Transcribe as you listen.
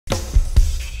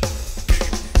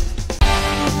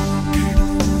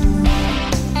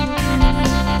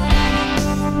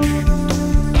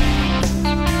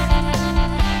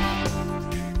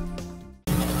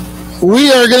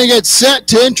We are going to get set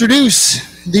to introduce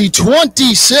the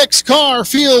 26-car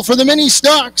field for the mini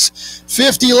stocks,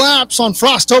 50 laps on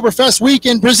Frostoberfest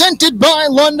Weekend, presented by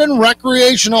London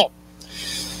Recreational.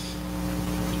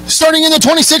 Starting in the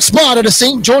 26th spot at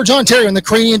St. George, Ontario, in the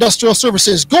Craney Industrial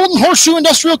Services, Golden Horseshoe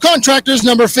Industrial Contractors,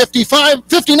 number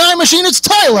 59 machine, it's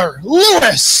Tyler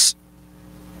Lewis.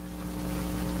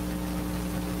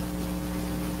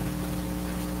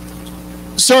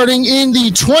 Starting in the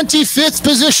 25th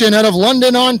position out of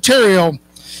London, Ontario,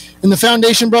 in the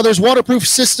Foundation Brothers Waterproof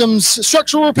Systems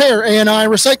Structural Repair A&I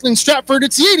Recycling Stratford,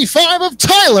 it's the 85 of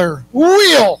Tyler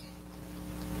Wheel.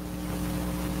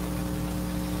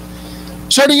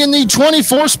 Starting in the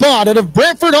 24th spot out of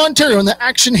Brantford, Ontario, in the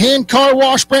Action Hand Car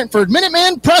Wash Brantford,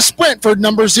 Minuteman Press Brantford,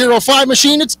 number 05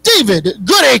 machine, it's David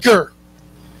Goodacre.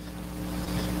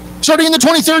 Starting in the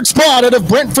 23rd spot out of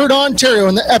Brentford, Ontario,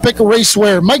 in the Epic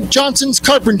Racewear, Mike Johnson's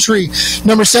Carpentry,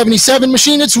 number 77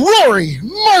 machine, it's Rory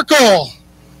Markle.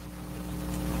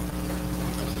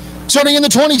 Starting in the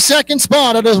 22nd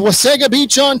spot out of Wasaga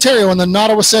Beach, Ontario, in the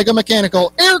Nottawasaga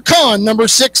Mechanical, Aircon, number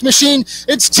 6 machine,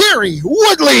 it's Terry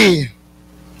Woodley.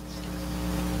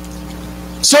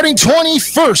 Starting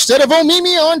 21st out of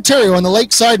Omemee, Ontario, in the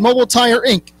Lakeside Mobile Tire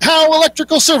Inc., Howe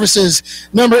Electrical Services,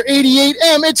 number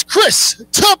 88M, it's Chris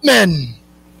Tupman.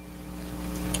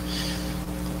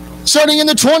 Starting in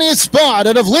the 20th spot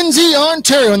out of Lindsay,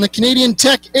 Ontario, in the Canadian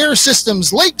Tech Air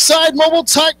Systems, Lakeside Mobile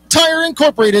Tire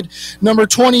Incorporated, number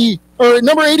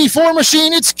 84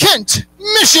 machine, it's Kent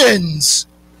Missions.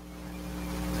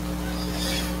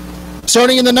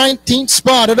 Starting in the 19th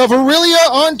spot out of Aurelia,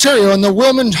 Ontario, in the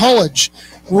Wilman Hullage,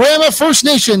 Rama First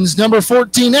Nations, number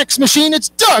 14X machine, it's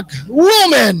Doug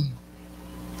Willman.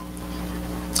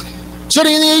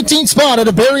 Starting in the 18th spot out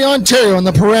of Barrie, Ontario, in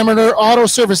the Parameter Auto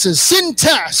Services,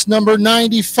 Cintas, number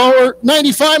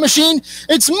 95 machine,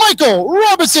 it's Michael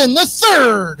Robinson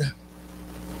III.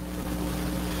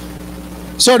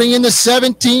 Starting in the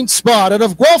 17th spot out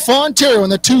of Guelph, Ontario, in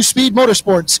the Two-Speed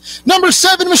Motorsports, number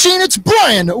 7 machine, it's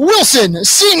Brian Wilson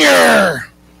Sr.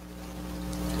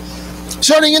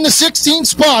 Starting in the 16th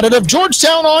spot out of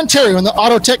Georgetown, Ontario, in the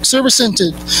Autotech Service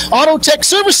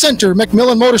Center,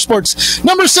 Macmillan Motorsports,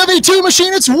 number 72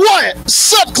 machine, it's Wyatt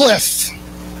Sutcliffe.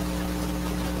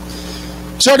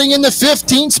 Starting in the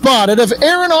 15th spot out of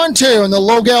Erin, Ontario, in the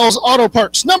Logals Auto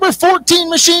Parts, number 14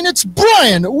 machine, it's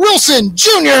Brian Wilson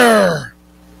Jr.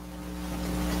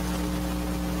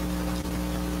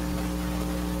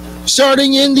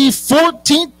 Starting in the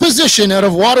 14th position out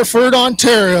of Waterford,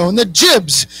 Ontario, in the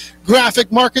Gibbs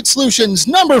Graphic Market Solutions,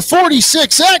 number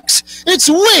 46X, it's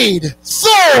Wade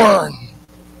Thorne.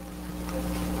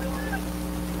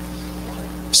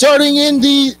 Starting in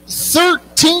the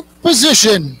 13th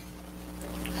position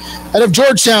out of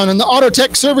Georgetown in the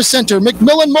Autotech Service Center,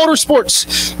 Macmillan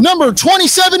Motorsports, number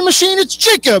 27 machine, it's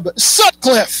Jacob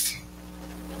Sutcliffe.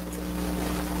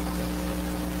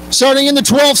 Starting in the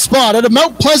 12th spot out of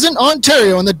Mount Pleasant,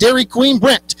 Ontario, in the Dairy Queen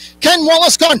Brent, Ken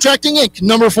Wallace Contracting Inc.,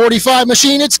 number 45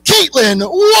 machine, it's Caitlin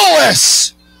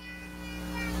Wallace.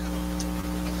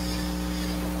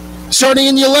 Starting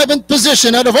in the 11th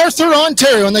position out of Arthur,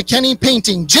 Ontario, in the Kenny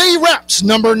Painting, J Raps,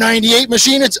 number 98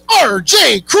 machine, it's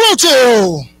R.J.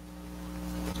 Croto.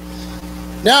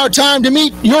 Now time to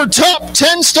meet your top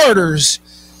 10 starters.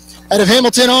 Out of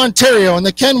Hamilton, Ontario, in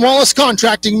the Ken Wallace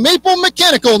Contracting Maple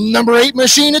Mechanical, number 8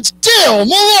 machine, it's Dale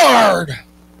Millard.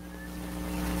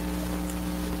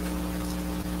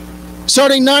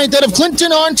 Starting 9th out of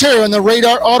Clinton, Ontario, in the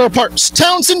Radar Auto Parts,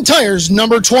 Townsend Tires,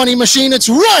 number 20 machine, it's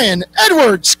Ryan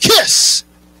Edwards Kiss.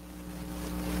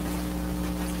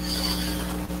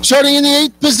 Starting in the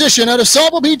 8th position out of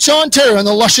Sable Beach, Ontario, in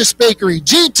the Luscious Bakery,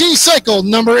 GT Cycle,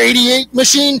 number 88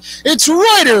 machine, it's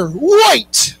Ryder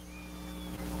White.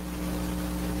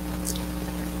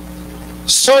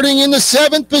 Starting in the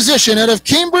 7th position out of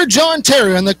Cambridge,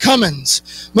 Ontario, in the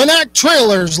Cummins Manac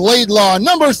Trailers Laidlaw,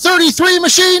 number 33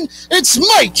 machine, it's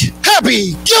Mike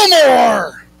Happy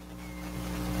Gilmore.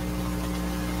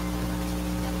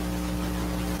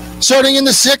 Starting in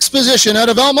the 6th position out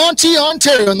of Almonte,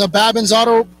 Ontario, in the Babbins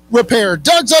Auto Repair,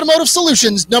 Doug's Automotive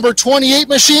Solutions, number 28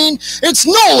 machine, it's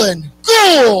Nolan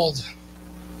Gould.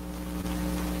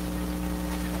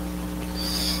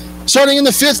 Starting in the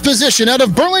 5th position out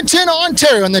of Burlington,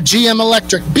 Ontario, in the GM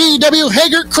Electric B.W.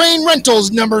 Haggart Crane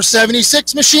Rentals, number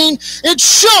 76 machine,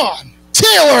 it's Shawn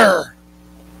Taylor.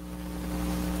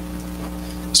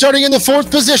 Starting in the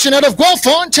 4th position out of Guelph,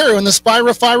 Ontario, in the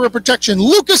Spira Fire Protection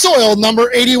Lucas Oil,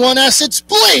 number 81S, it's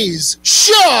Blaise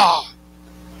Shaw.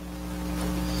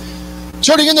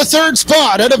 Starting in the third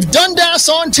spot out of Dundas,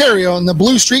 Ontario in the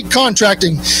Blue Street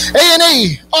Contracting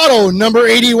A&A Auto number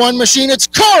 81 machine, it's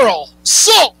Carl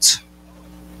Salt.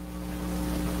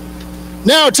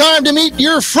 Now time to meet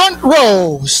your front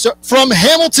row from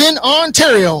Hamilton,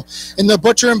 Ontario in the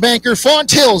Butcher and Banker Font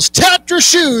Hills Tap Your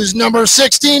Shoes number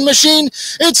 16 machine,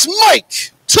 it's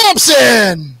Mike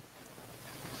Thomson.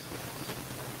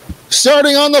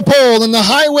 Starting on the pole in the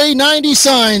Highway 90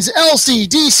 signs,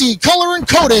 LCDC Color and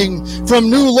Coating from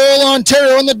New Lowell,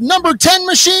 Ontario. In the number 10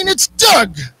 machine, it's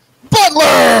Doug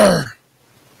Butler.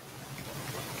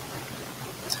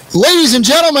 Ladies and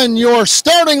gentlemen, your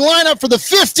starting lineup for the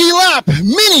 50-lap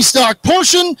mini stock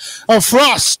portion of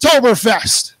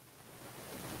Frostoberfest.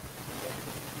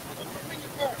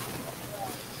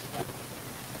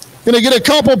 Going to get a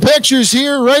couple pictures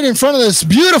here right in front of this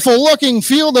beautiful looking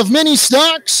field of mini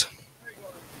stocks.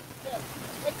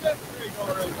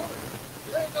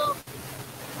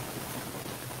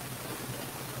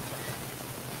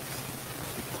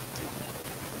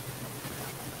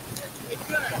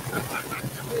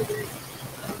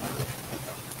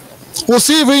 We'll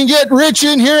see if we can get Rich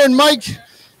in here. And Mike,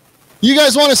 you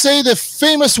guys want to say the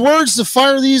famous words to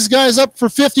fire these guys up for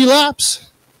 50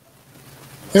 laps?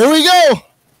 Here we go.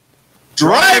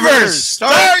 Drivers,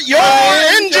 start your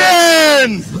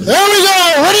engine! There we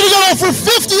go. Ready to go for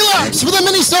 50 laps for the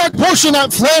mini stock portion at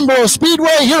Flamboro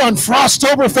Speedway here on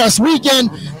Frostoberfest Weekend,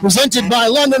 presented by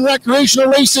London Recreational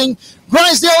Racing,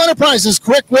 Grisdale Enterprises,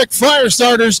 Quick Wick Fire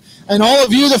Starters, and all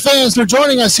of you, the fans, for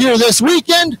joining us here this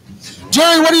weekend.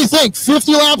 Jerry, what do you think?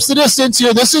 50 laps the distance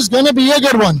here. This is going to be a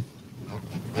good one.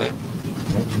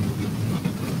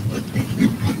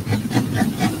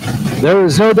 There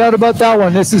is no doubt about that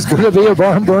one. This is going to be a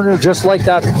barn burner just like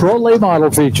that Pro Lay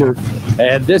model feature.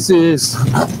 And this is,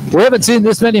 we haven't seen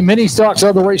this many mini stocks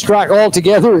on the racetrack all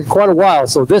together in quite a while.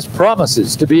 So this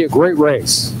promises to be a great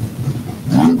race.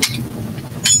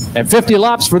 And 50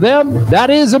 laps for them,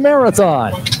 that is a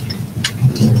marathon.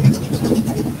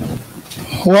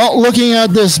 Well, looking at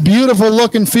this beautiful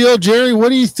looking field, Jerry, what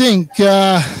do you think?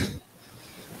 A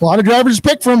lot of drivers to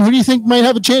pick from. Who do you think might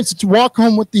have a chance to walk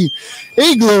home with the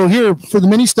Igloo here for the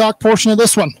mini stock portion of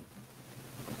this one?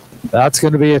 That's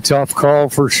going to be a tough call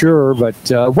for sure. But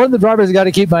one of the drivers I got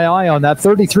to keep my eye on, that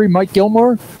 33 Mike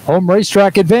Gilmore, home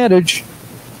racetrack advantage.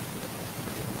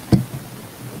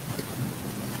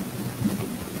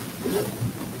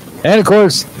 And, of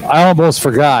course, I almost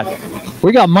forgot.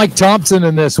 We got Mike Thomson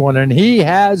in this one, and he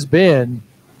has been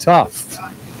tough.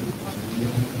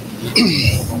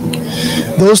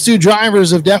 Those two drivers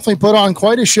have definitely put on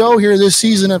quite a show here this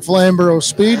season at Flamboro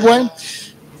Speedway.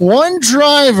 One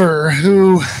driver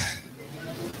who,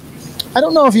 I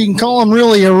don't know if you can call him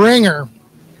really a ringer,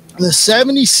 the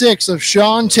 76 of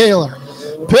Shawn Taylor,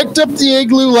 picked up the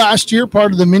Igloo last year,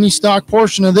 part of the mini stock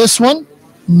portion of this one.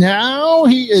 Now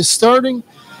he is starting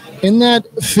in that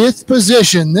fifth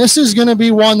position. This is going to be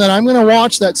one that I'm going to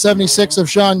watch, that 76 of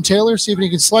Shawn Taylor, see if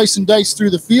he can slice and dice through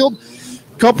the field.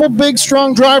 Couple big,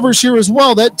 strong drivers here as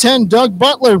well. That 10, Doug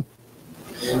Butler,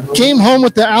 came home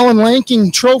with the Alan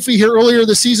Lanking Trophy here earlier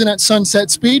this season at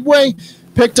Sunset Speedway.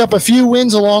 Picked up a few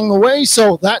wins along the way.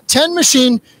 So that 10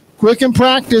 machine, quick in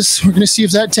practice. We're going to see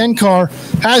if that 10 car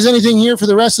has anything here for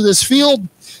the rest of this field.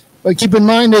 But keep in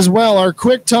mind as well, our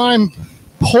quick time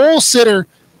pole sitter,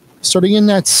 starting in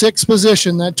that sixth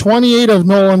position, that 28 of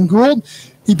Nolan Gould.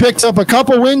 He picked up a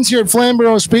couple wins here at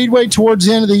Flamboro Speedway towards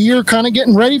the end of the year, kind of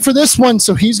getting ready for this one,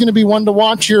 so he's going to be one to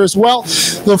watch here as well.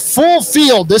 The full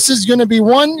field, this is going to be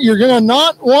one you're going to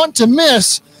not want to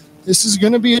miss. This is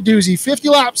going to be a doozy. 50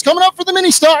 laps coming up for the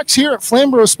mini stocks here at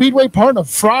Flamboro Speedway, part of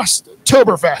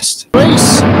Frostoberfest.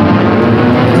 Race.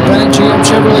 Independent GM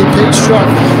Chevrolet Pace truck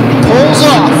pulls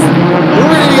off. We're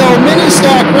ready to go. Mini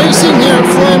stock racing here at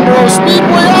Flamboro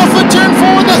Speedway. Off of turn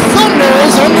 4, the Thunder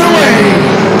is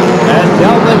underway. And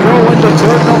down they go into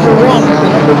turn number 1,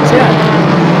 number 10.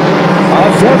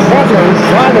 Doug Butler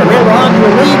trying to hold on to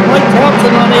the lead. Mike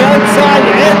Thomson on the outside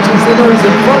edges, and there's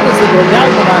in front as they go down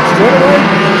the back straightaway.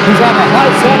 He's on the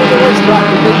high side of the racetrack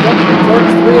to pick up the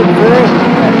turns 3 and 4,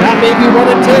 and that may be what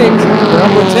it takes.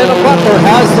 Number 10 of Butler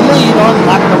has the lead on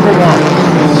lap number 1.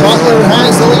 Butler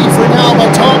has the lead for now,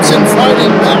 but Thomson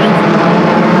fighting back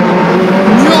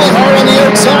really hard on the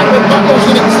outside, but Butler's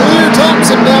going to clear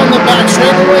Thomson down the back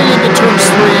straightaway into turns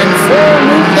 3 and 4.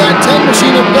 Move that 10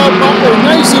 machine of Doug Butler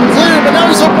nice and clear, but now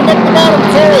he's opened up the bottom.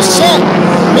 Carl Salt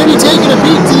maybe taking a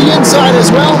peek to the inside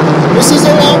as well. This is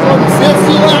a long one,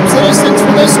 50 laps of distance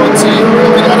for this one, so you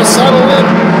really got to settle in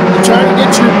and try to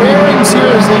get your bearings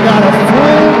here as they got a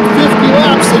full 50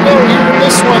 laps to go here in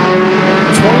this one.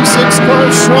 26 car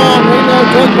Shawn. Right now,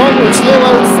 Doug Butler still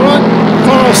out front.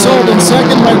 Carl Sullivan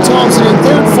second, Mike Thomson in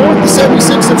third, fourth, the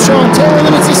 76 of Shawn Taylor.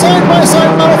 Then it's a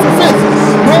side-by-side battle for fifth.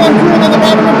 Nolan Gould on the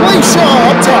bottom and Blaise Shaw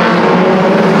up top.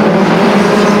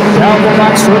 Down the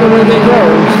back straightaway they go.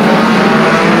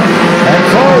 And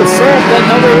Carl Sullivan, that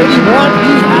number 81,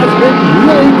 he has been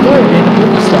really good in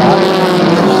the stop.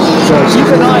 So keep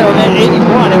an eye on that 81.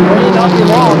 It will not be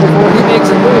long before he makes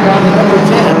a move on the number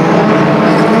 10.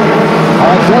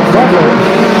 Doug Butler,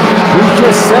 who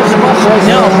just sets him up right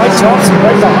now. Mike Thomson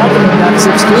right behind him in that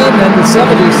 16, then the 76.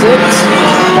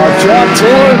 Shawn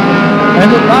Taylor, and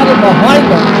then battle behind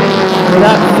him for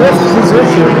that fifth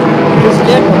position is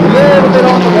getting a little bit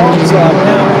on the long side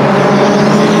now.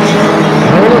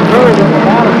 Nolan Gould on the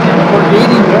bottom, number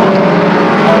 81.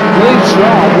 Blaise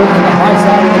Shaw working the high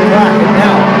side of the track, and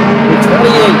now the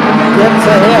 28 gets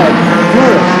ahead.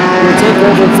 Gould will take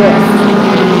over fifth.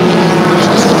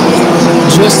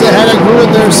 Just ahead of Gould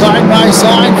there, side by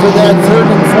side for that third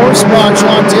and fourth spot.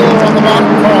 Shawn Taylor on the bottom,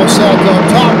 Carl Sullivan on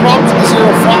top. Problems with the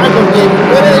 05 of David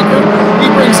Whitaker. He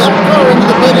brings that car into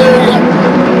the pit area.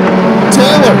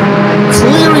 Taylor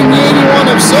clearing the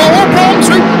 81 of Solo. Problems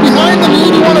right behind them. The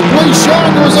 81 of Blaise Shaw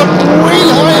goes up way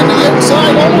high into the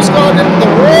outside, almost got into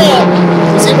the wall.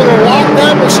 He's able to lock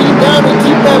that machine down and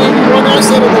keep that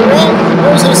 81S out of the wall.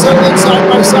 Goes going to settle in side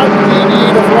by side with the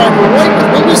 88 of Roger White.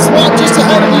 Maybe a slot just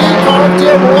ahead of the 8 car of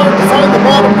Dale Malone to find the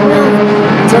bottom groove.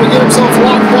 Trying to get himself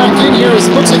locked back in here. It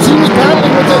looks like he was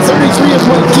battling with that 33 of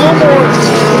Mike Gilmore.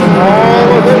 All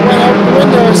of it went out the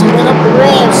window as he went up the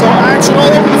wall. So action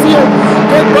all over the field.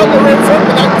 Doug Butler in front,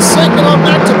 but that second on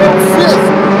back to about fifth.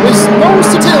 Is nose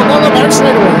to tail down the back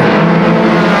straightaway.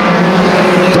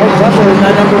 Doug Butler in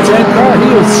that number 10 car, he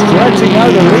is stretching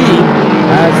out the lead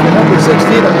as the number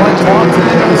 16 of Mike Thomson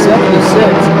and the 76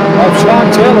 of Shawn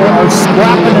Taylor are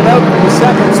scrapping it out for the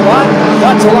second spot.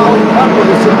 That's allowing Butler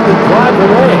to simply drive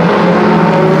away.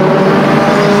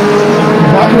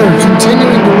 Butler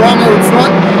continuing to run out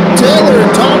front. Taylor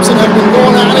and Thomson have been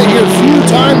going at it here a few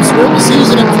times throughout the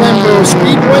season at Flamboro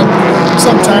Speedway.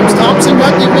 Sometimes Thomson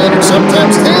got the advantage,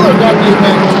 sometimes Taylor got the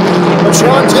advantage. But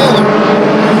Shawn Taylor,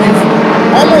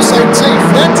 almost I'd say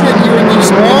veteran here in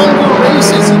these longer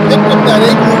races. He picked up that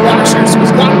igloo last year, so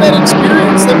he's got that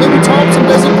experience that maybe Thomson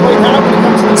doesn't quite have when it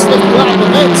comes to these 50 lap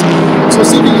events. So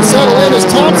see if he can settle in as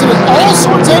Thomson is all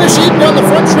sorts out of shape down the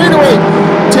front straightaway.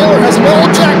 Taylor has them all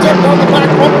jacked up down the back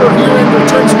bumper here into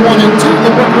turns 1 and 2.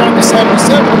 They work around the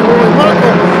 77 of Roy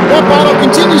Marco. That battle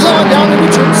continues on down into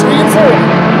turns 3 and 4.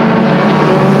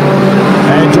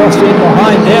 And just in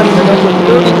behind them, the number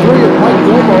 33 of Mike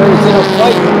Gilmore is in a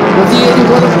fight with the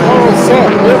 81 of Carl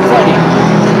Sullivan. They're fighting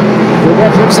for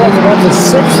what looks like about the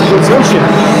 6th position.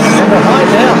 And behind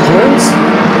them, Blaise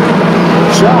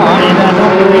Shaw in that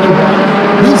number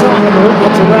 81. He's on the move,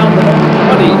 gets around the number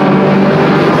 20.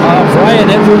 Brian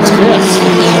Edwards-Kiss.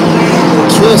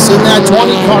 Kiss in that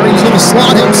 20 car. He's going to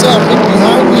slot himself in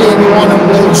behind the 81 of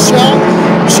Blaise Shaw.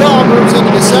 Shaw moves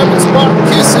into the 7th spot.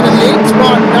 Kiss into the 8th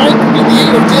spot. 9th will be the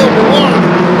 8 of Dale Malone.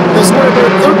 This one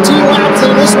about 13 laps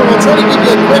into this one. We'll try to give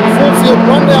you a quick full field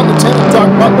rundown. The 10 of Doug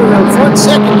Butler in front.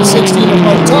 2nd, the 16 of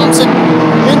Mike Thomson.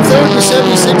 In 3rd, the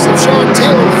 76 of Shawn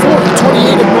Taylor. 4th, the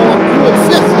 28 of Nolan Gould.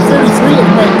 5th, the 33 of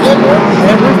Mike Gilmore.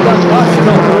 And we've got caution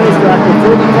on the racetrack with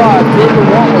 35. David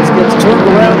Wallace gets turned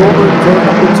around over in turn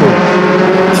number 2.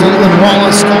 Caitlin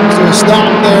Wallace comes to a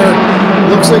stop there.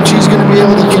 Looks like she's going to be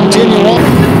able to continue on.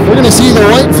 We're going to see the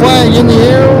white flag in the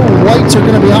air. Lights are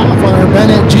going to be off on our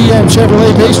Bennett GM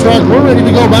Chevrolet base truck. We're ready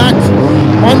to go back.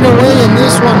 Underway in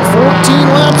this one.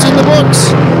 14 laps in the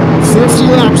books. 50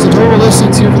 laps, the total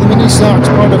distance here for the mini stocks,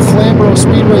 part of Flamboro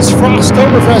Speedway's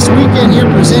Frostoberfest Weekend here,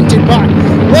 presented by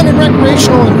London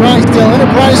Recreational and Drysdale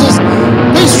Enterprises.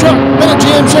 Base truck, Bennett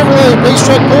GM Chevrolet. Base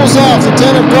truck pulls off. The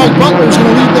 10 of Doug Butler is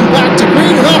going to lead them back to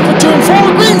green and off the turn 4.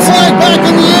 Green flag back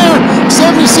in the air.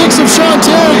 76 of Shawn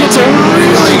Taylor gets a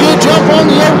really good jump on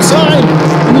the outside,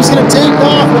 and he's going to take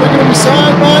off. But they're going to be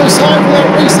side by side for that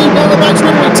race lead down the back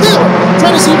straightaway. Taylor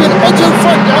trying to see if he can edge out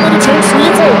front down into turns 3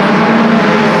 and 4.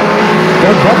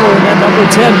 Doug Butler in that number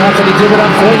 10, not going to give it up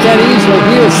quite that easily.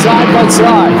 He is side by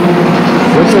side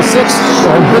with the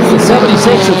 76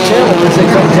 of Taylor as they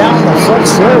come down the front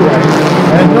straightaway.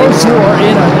 And those two are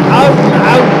in an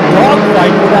out-and-out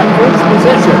dogfight for that first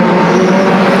position.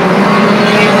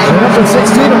 And number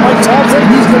 16 of Mike Thomson,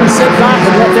 he's going to sit back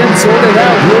and let them sort it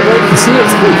out. We'll wait to see if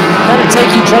they kind of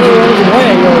take each other out of the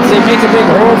way or if they make a big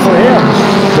hole for him.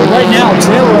 But right now,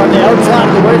 Taylor on the outside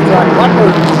of the racetrack. Butler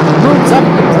moves up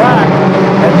the track.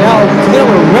 And now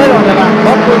Taylor right on the back.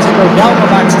 Butler's going to go down the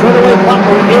back straightaway.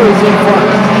 Butler is in front.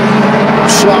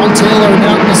 Shawn Taylor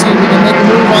now to see if he can make a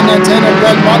move on that 10 of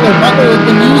Doug Butler. Butler has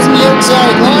been using the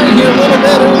outside line here a little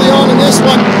bit early on in this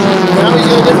one. Now he's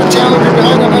got a different challenger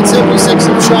behind on that 76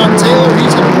 of Shawn Taylor.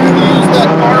 He's going to use that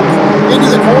arc into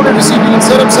the corner to see if he can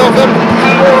set himself up and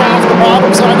power off the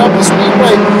bottom side up the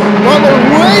speedway. Butler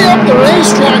way up the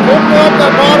racetrack, opening up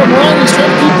that bottom line. He's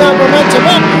trying to keep that momentum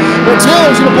up. But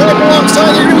Taylor's going to pull up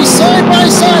alongside. They're going to be side by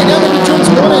side down into turns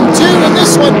 1 and 2 in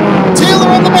this one. Taylor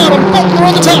on the bottom, Butler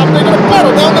on the top. They're going to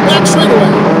battle down the back straightaway.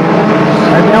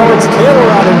 And now it's Taylor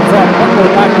out in front. Butler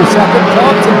back to second.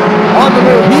 Thomson on the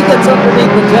move. He gets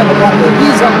underneath the 10 of Butler.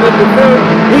 He's up into third.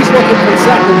 He's looking for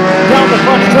second. Down the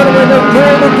front straightaway. They're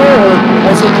door to door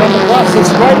as they come across the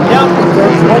stripe down to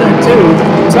turns 1 and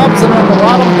 2. Thomson on the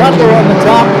bottom. Butler on the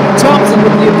top. Thomson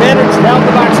with the advantage down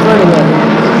the back straightaway.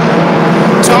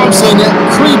 Thomson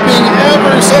creeping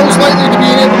ever so slightly to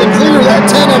being able to clear that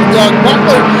 10 of Doug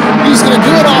Butler. He's going to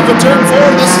do it off of turn 4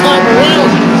 this time around.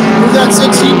 Move that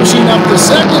 16 machine up to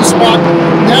second spot.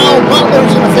 Now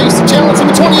Butler's going to face the challenge from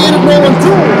the 28 of Nolan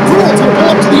Gould. Gould's going to pull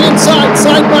up to the inside,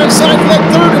 side by side for that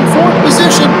third and fourth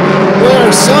position.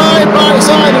 They're side by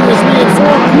side in the 3 and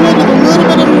 4. Gould with a little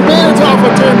bit of an advantage off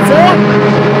of turn 4.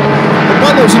 But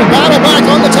Butler's going to battle back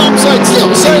on the top side, still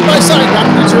side by side back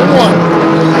to turn 1.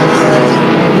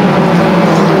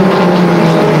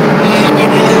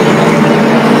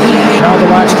 Now the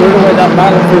last straightaway, that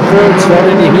battle for third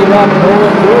starting to heat up.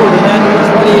 Nolan Gould in that number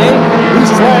 28.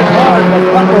 He's trying hard, but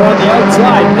Butler on the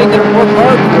outside, making him work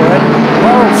hard for it.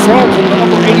 Carl Schultz in the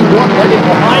number 81 right in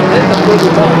behind him, the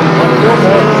 31 of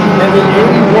Gilmore, and the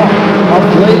 81 of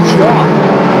Blaise Shaw.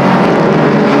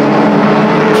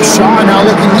 Shaw now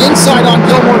looking inside on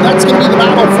Gilmore. That's going to be the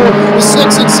battle for the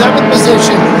 6th and 7th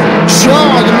position. Shaw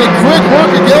going to make quick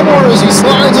work of Gilmore as he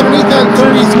slides underneath that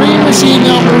 33 machine.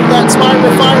 Now move that Spire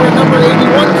Fire at number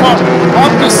 81 car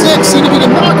up to 6. See if he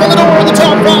can knock on the door of the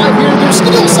top 5 here. They're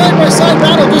still side-by-side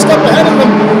battle just up ahead of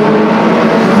them.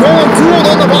 Nolan Gould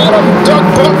on the bottom, Doug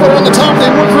Butler on the top. They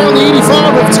work around the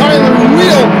 85 of Tyler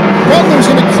Wheel. Butler's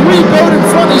going to creep out in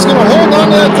front. He's going to hold on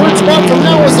to that third spot from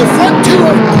now as the front two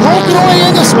have broken away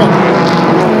in this one.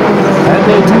 And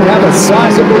they do have a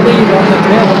sizable lead on the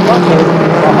tail of Butler,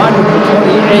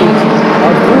 128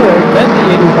 of Gould, then the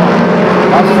 81.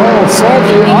 Of Carl Schultz,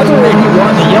 the other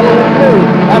 81, the yellow and blue.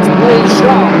 That's Blaise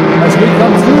Shaw as we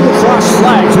come through the cross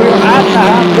flags. We are at the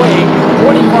halfway,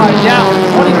 25 down,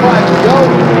 25 to go.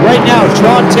 Right now,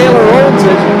 Shawn Taylor owns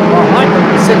it, behind him,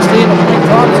 16 of Mike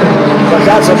Thomson. But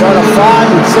that's about a 5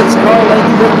 or 6 car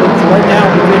length difference right now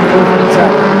between first and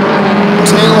second.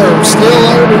 Taylor still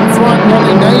out in front,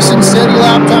 running nice and steady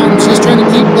lap times, just trying to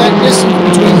keep that distance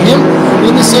between him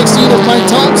and the 16 of Mike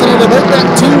Thomson at about that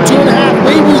 2.5,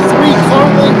 maybe 3 car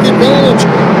length advantage.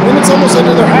 Then it's almost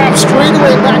another half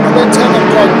straightaway back to that 10 of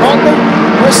Doug Butler.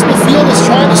 The rest of the field is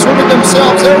trying to sort of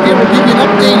themselves out here. We'll give you an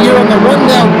update here on the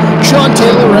rundown. Shawn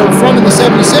Taylor out front in the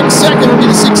 76. Second will be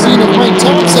the 16 of Mike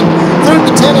Thomson. Third,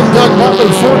 the 10 of Doug Butler.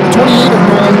 Fourth, the 28 of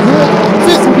Nolan Gould.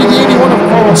 Fifth will be the 81 of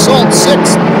Carl Schultz.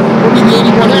 Sixth will be the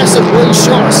 81S of Blaise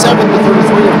Shaw. Seventh, the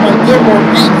 33 of Mike Gilmore.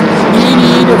 Eighth, the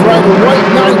 88 of Ryder White.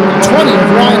 Ninth, the 20 of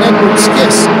Ryan Edwards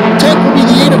Kiss. 10th will be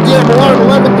the 8 of Dan Millard.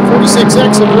 11th, the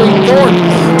 46X of Ray Thorne.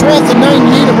 12th, the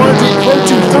 98 of RJ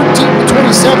Crochu. 13th, the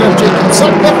 27 of Jacob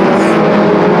Sutcliffe.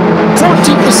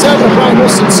 14th to 7 of Ryan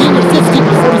Wilson Sr., 15th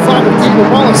to 45 of David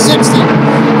Wallace, 16th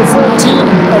to 14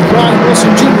 of Ryan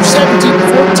Wilson Jr., 17th to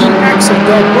 14 X of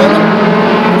Doug Butler,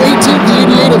 18th to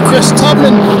 88 of Chris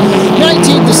Tubman,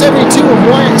 19th to 72 of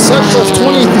Ryan Sutcliffe,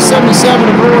 20th to 77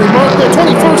 of Rory Barker,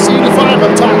 21st to 85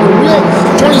 of Tyler Wheel,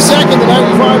 22nd to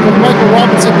 95 of Michael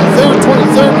Robinson III,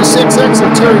 23rd to 6X of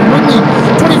Terry Woodley,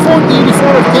 24th to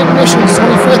 84 of Ken Missions,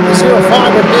 25th to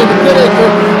 05 of David Goodacre,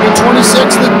 and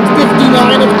 26th to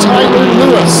 59 of Tyler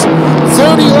Lewis.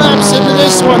 30 laps into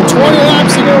this one, 20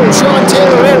 laps to go. Shawn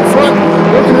Taylor out front,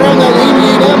 working around that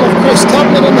 88M of Chris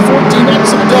Tubman and the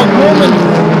 14X of Doug Bowman.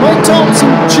 Mike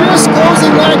Thomson just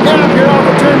closing that gap here off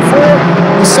of turn 4.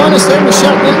 The sun is starting to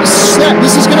set.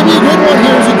 This is going to be a good one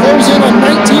here as we close in on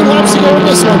 19 laps to go in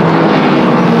this one.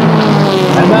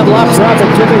 And that lap traffic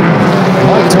giving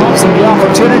Mike Thomson the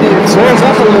opportunity to close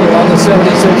up a little on the 76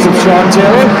 of Shawn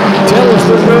Taylor. Taylor's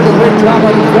been doing a great job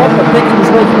on the front, but making his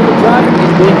way through the traffic.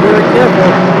 He's being very careful.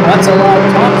 That's allowed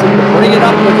Thomson to bring it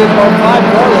up within about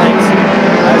 5 car lengths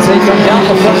as they come down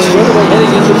the front straightaway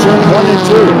heading into turn 1 and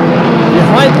 2.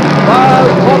 Behind,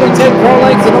 probably 10 car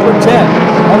lengths to number 10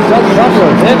 of Doug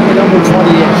Butler, then the number 28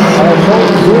 of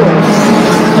Nolan Gould.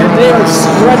 And they are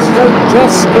stretched out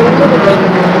just a little bit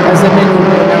as they make their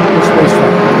way around this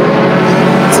racetrack.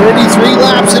 It's 33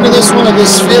 laps into this one of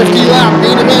this 50-lap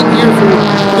main event here for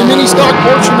the mini-stock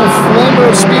portion of Flamboro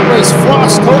Speedway's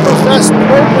Frostoberfest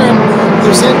program,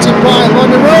 presented by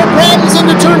London Road. Problems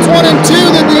into turns 1 and 2,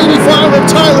 then the 85 of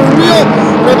Tyler Wheel,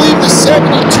 and I believe the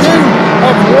 72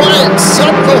 of Wyatt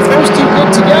Sutcliffe. Those two get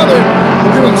together.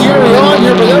 We're going to carry on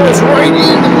here, but that was right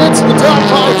in the midst of the top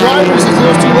 5 drivers as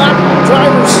those two lap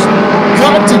drivers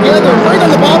got together right on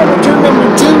the bottom of turn number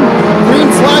 2. Green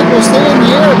flag will stay in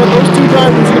the air, but those two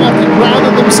drivers are going to have to ground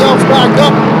themselves back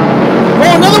up. Oh,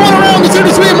 another one around the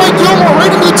 33 of Mike Gilmore, right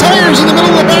into the tires in the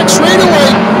middle of the back straightaway.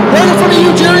 Right in front of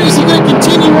you, Jerry. Is he going to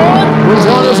continue on? He's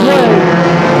on his way.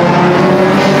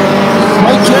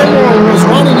 Mike Gilmore was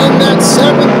running in that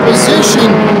 7th position.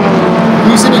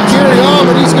 He's going to carry on,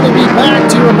 but he's going to be back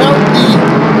to about the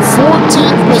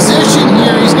 14th position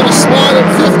here. He's going to slide at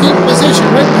 15th position,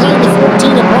 right behind the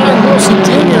 14 of Brian Wilson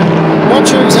Jr. Not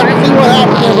sure exactly what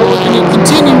happened there, but we're going to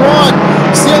continue on.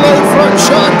 Still out front,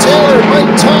 Shawn Taylor,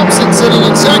 Mike Thomson sitting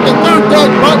in 2nd, 3rd,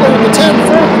 Doug Butler in the 10,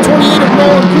 4th, the 28 of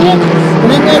Nolan Gould, and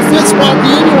in that 5th spot,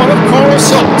 the 81 of Carl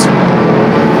Salt.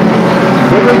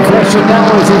 The big question now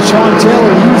is Shawn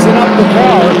Taylor using up the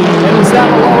car, and is that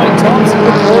allowing Thomson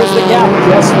to close the gap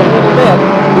just a little bit?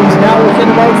 He's now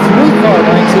within about 3 car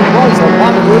lengths. He was a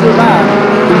lot further back.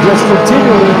 He just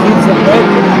continually keeps them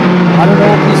waiting. I don't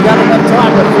know if he's got enough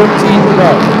time, but 15 to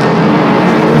go.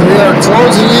 We are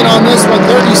closing in on this one,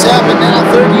 37 now,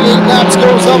 38 laps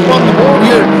goes up on the board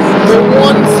here. The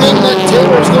one thing that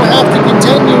Taylor's going to have to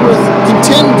contend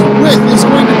with is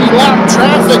going to be lap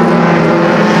traffic.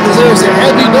 There's a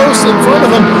heavy dose in front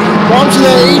of him. Bombs to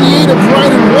that 88 of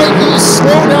Ryder White. He is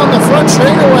slow down the front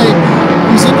straightaway.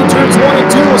 He's into turns 1 and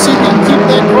 2. We'll see if he can keep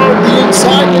that car to the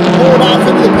inside and pull it off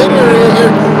into the pit area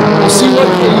here. We'll see what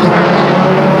the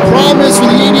problem is for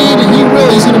the 88, and he will.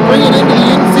 He's going to bring it into the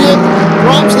infield.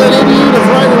 Bombs to that 88 of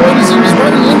Ryder White as he was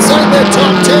running inside that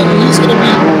top 10. He's going to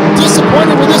be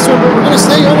disappointed with this one, but we're going to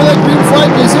stay under that green flag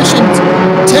position.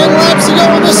 10 laps to go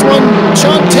in this one.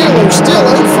 Shawn Taylor still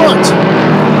out front.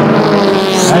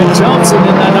 And Johnson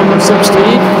in that number 16,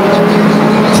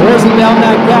 closing down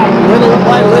that gap little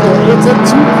by little. It's a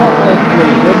 2-car length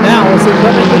lead, but now as they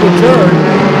come into the turn,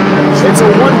 it's a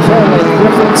 1-car length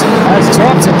difference as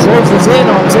Thompson closes in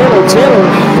on Taylor. Taylor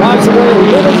drives away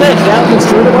a little bit down the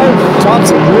straightaway.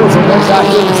 Thompson wheels and goes back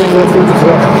in as they go through the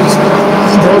corners.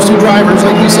 Those two drivers,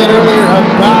 like we said earlier, have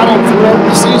battled throughout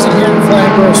the season here in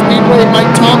Flamboro Speedway.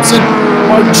 Mike Thomson,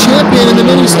 our champion in the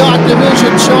mini-stock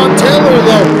division. Shawn Taylor,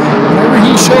 though, whenever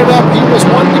he showed up, he was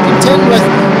one to contend with.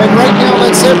 And right now,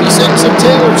 that 76 of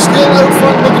Taylor still out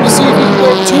front, looking to see if he can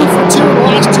go 2 for 2 in the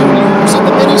last 2 years in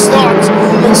the mini-stocks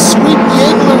and sweep the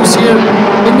Igloos here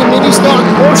in the mini-stock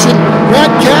portion. That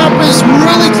gap is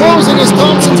really closing as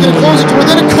Thompson's going to close it to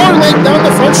within a car length down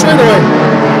the front straightaway.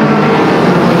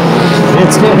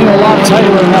 It's getting a lot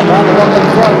tighter in that battle up in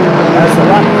front as the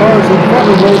lap cars in front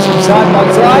are racing side by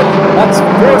side. That's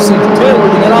forcing Taylor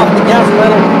to get off the gas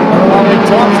pedal and allowing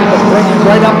Thompson to bring it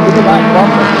right up to the back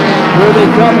bumper. Here they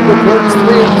come into turns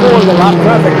 3 and 4. The lap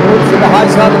traffic moves to the high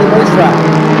side of the racetrack.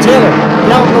 Taylor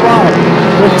down the line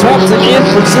with Thompson in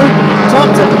pursuit.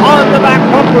 Thompson on the back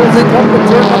bumper as they come to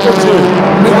turn number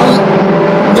 2.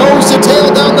 Nose to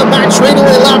tail down the back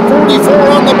straightaway, lap 44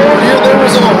 on the board here. There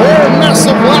was a whole mess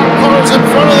of lap cars in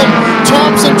front of them.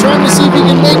 Thompson trying to see if he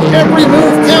can make every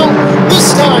move count.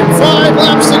 This time, 5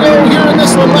 laps to go here in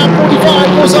this one. Lap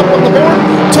 45 goes up on the board.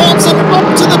 Thompson up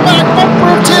to the back bumper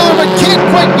of Taylor, but can't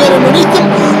quite get underneath them.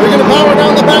 They're going to power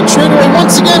down the back straightaway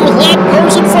once again with lap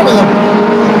cars in front of them.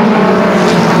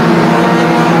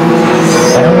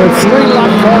 And with 3 lap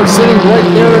cars sitting right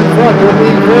there in front, they're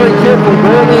being very careful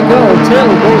where they go.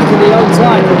 Taylor goes to the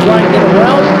outside to try and get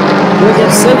around. He'll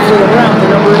get safely around the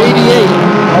number 88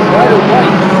 of Ryder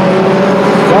White.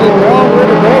 Got a long way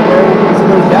to go though as he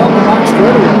goes down the back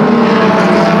straightaway.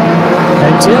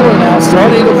 And Taylor now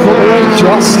starting to pull away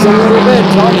just a little bit.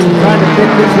 Thompson trying to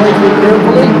pick his way through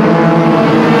carefully.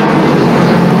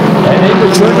 And into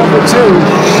turn number 2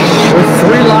 with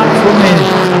 3 laps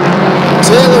remaining.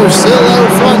 Taylor still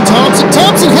out front.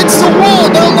 Thompson hits the wall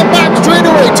down the back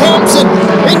straightaway. Thompson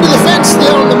into the fence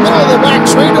down the middle of the back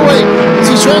straightaway as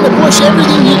he's trying to push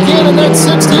everything he can in that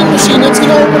 16 machine. That's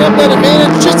going to open up that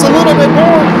advantage just a little bit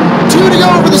more. 2 to go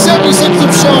over the 76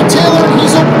 of Shawn Taylor.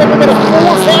 He's opened up about a 4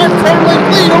 or 5 car length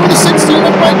lead over the 16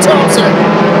 of Mike Thomson.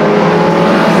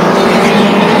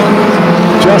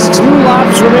 Just 2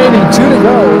 laps remaining, 2 to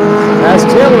go. As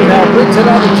Taylor now brings it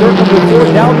out of turn number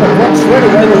 4 down the front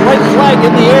straightaway. The white flag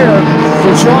in the air for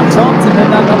Shawn Thomson in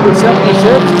that number 76.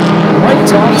 Mike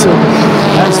Thomson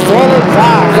has fallen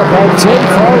back about 10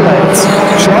 car lengths.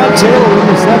 Shawn Taylor in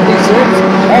the 76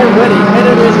 already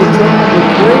headed into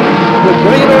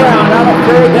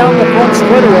way down the front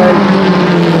straightaway.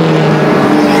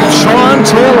 Shawn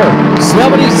Taylor,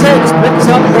 76, picks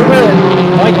up the win.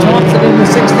 Mike Thomson in the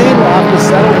 16 lap to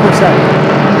settle for second.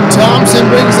 Thomson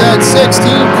brings that 16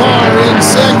 car in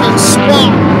second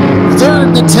spot. Third,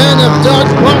 the 10 of Doug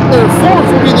Butler. Fourth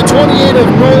will be the 28 of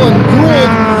Nolan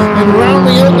Gould. And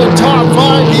rounding out the top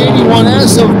 5, the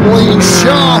 81S of Blaise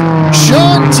Shaw.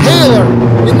 Shawn Taylor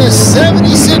in the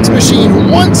 76 machine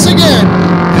once again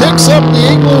picks up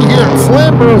the igloo here at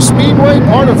Flamboro Speedway,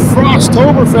 part of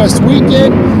Frostoberfest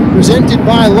Weekend, presented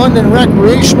by London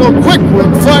Recreational, Quick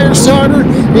Fire Starter,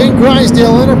 and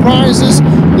Grisdale Enterprises.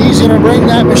 He's going to bring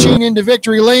that machine into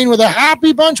victory lane with a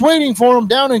happy bunch waiting for him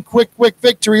down in Quick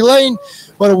victory lane.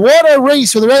 But what a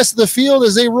race for the rest of the field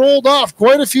as they rolled off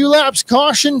quite a few laps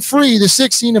caution-free. The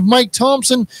 16 of Mike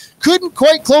Thomson couldn't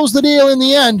quite close the deal in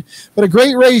the end, but a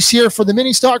great race here for the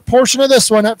mini stock portion of this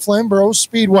one at Flamboro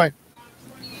Speedway.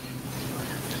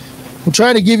 We'll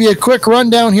try to give you a quick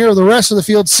rundown here of the rest of the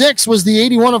field. 6 was the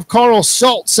 81 of Carl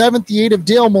Salt, 7th the 8 of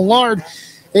Dale Millard,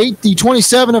 8th the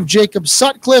 27 of Jacob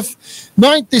Sutcliffe,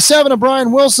 9th the 7 of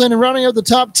Brian Wilson, and rounding out the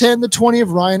top 10, the 20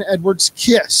 of Ryan Edwards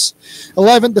Kiss,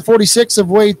 11th the 46 of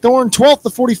Wade Thorne, 12th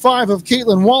the 45 of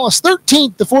Caitlin Wallace,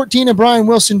 13th the 14 of Brian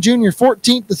Wilson Jr.,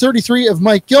 14th the 33 of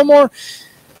Mike Gilmore,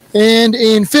 and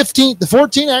in 15th, the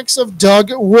 14X of Doug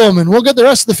Woolman. We'll get the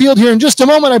rest of the field here in just a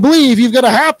moment. I believe you've got a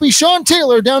happy Shawn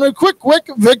Taylor down a quick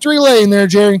victory lane there,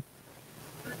 Jerry.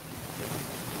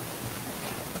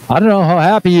 I don't know how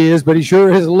happy he is, but he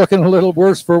sure is looking a little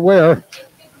worse for wear.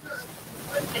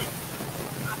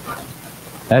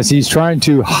 As he's trying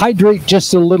to hydrate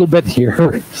just a little bit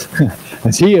here.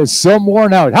 As he is so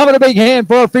worn out. How about a big hand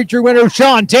for our feature winner,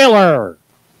 Shawn Taylor?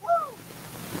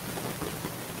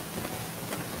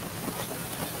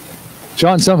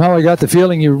 Shawn, somehow I got the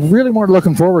feeling you really weren't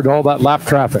looking forward to all that lap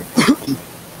traffic.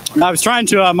 I was trying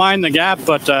to mind the gap,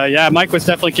 but yeah, Mike was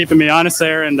definitely keeping me honest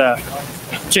there and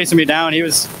chasing me down.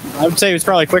 I would say he was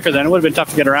probably quicker then. It would have been tough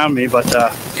to get around me, but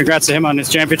congrats to him on his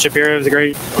championship here. It was a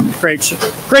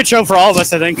great show for all of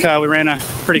us. I think we ran a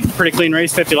pretty clean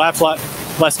race, 50 laps, a lot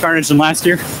less carnage than last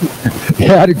year.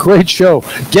 Yeah, had a great show.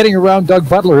 Getting around Doug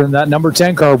Butler in that number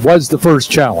 10 car was the first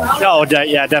challenge. Oh,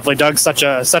 yeah, definitely. Doug's such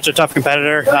a tough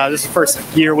competitor. This is the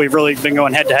first year we've really been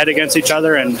going head-to-head against each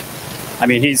other, and I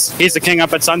mean, he's the king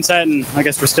up at Sunset, and I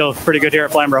guess we're still pretty good here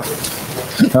at Flamboro.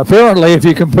 Apparently, if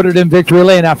you can put it in victory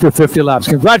lane after 50 laps.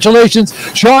 Congratulations,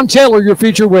 Shawn Taylor, your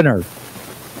feature winner.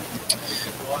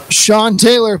 Shawn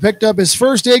Taylor picked up his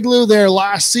first igloo there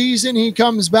last season. He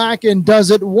comes back and does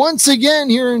it once again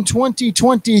here in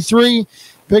 2023,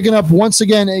 picking up once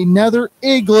again another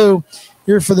igloo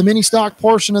here for the mini stock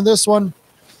portion of this one.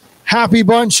 Happy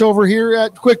bunch over here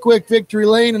at Quick Victory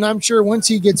Lane, and I'm sure once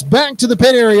he gets back to the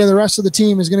pit area, the rest of the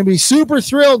team is going to be super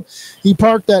thrilled. He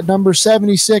parked that number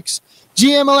 76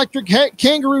 GM Electric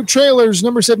Kangaroo Trailers,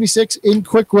 number 76 in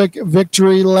Quick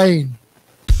Victory Lane.